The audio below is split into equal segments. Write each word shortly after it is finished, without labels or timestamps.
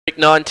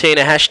19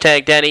 a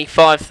hashtag Danny,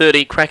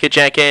 5.30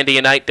 Crackerjack Andy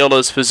and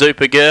 $8 for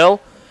Zupa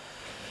Girl.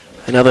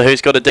 Another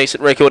who's got a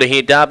decent record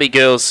here, Derby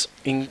Girls,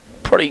 in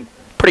pretty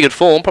good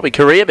form, probably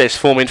career best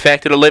form in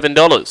fact at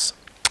 $11.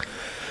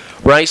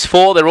 Race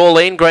 4, they're all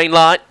in, green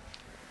light.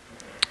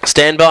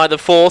 Stand by the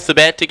 4th,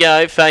 about to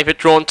go, favourite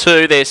drawn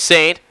 2, they're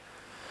set.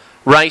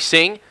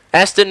 Racing.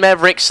 Aston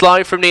Maverick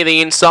slow from near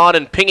the inside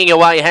and pinging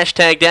away.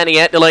 Hashtag Danny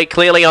at the lead,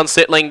 clearly on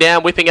settling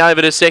down. Whipping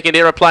over to second,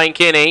 Aeroplane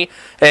Kenny.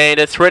 And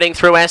threading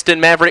through Aston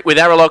Maverick with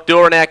Aralock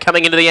Dora now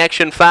coming into the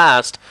action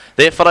fast.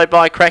 They're followed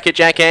by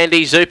Crackerjack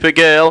Andy, Zupa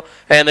Girl.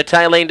 And the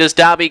tail enders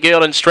Derby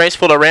Girl and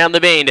Stressful around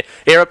the bend.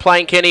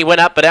 Aeroplane Kenny went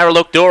up, but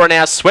Aralock Dora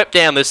now swept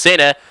down the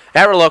centre.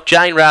 Aralock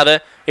Jane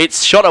rather.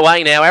 It's shot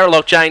away now.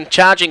 Aralock Jane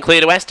charging clear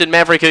to Aston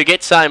Maverick, who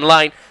gets home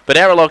lane. But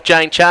Aralock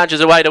Jane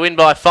charges away to win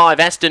by 5.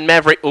 Aston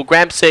Maverick will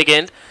grab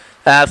second.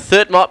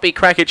 Third might be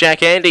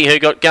Crackerjack Andy, who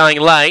got going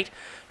late.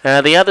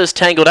 The others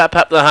tangled up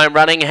the home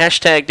running.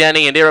 Hashtag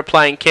Danny and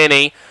Aeroplane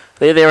Kenny.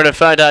 They're there in a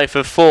photo for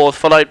 4th,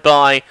 followed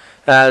by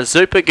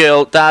Zupa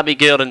Girl, Derby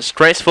Girl and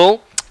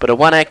Stressful. But a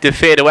one-act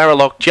affair to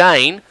Aralock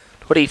Jane.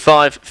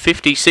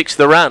 25.56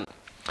 the run.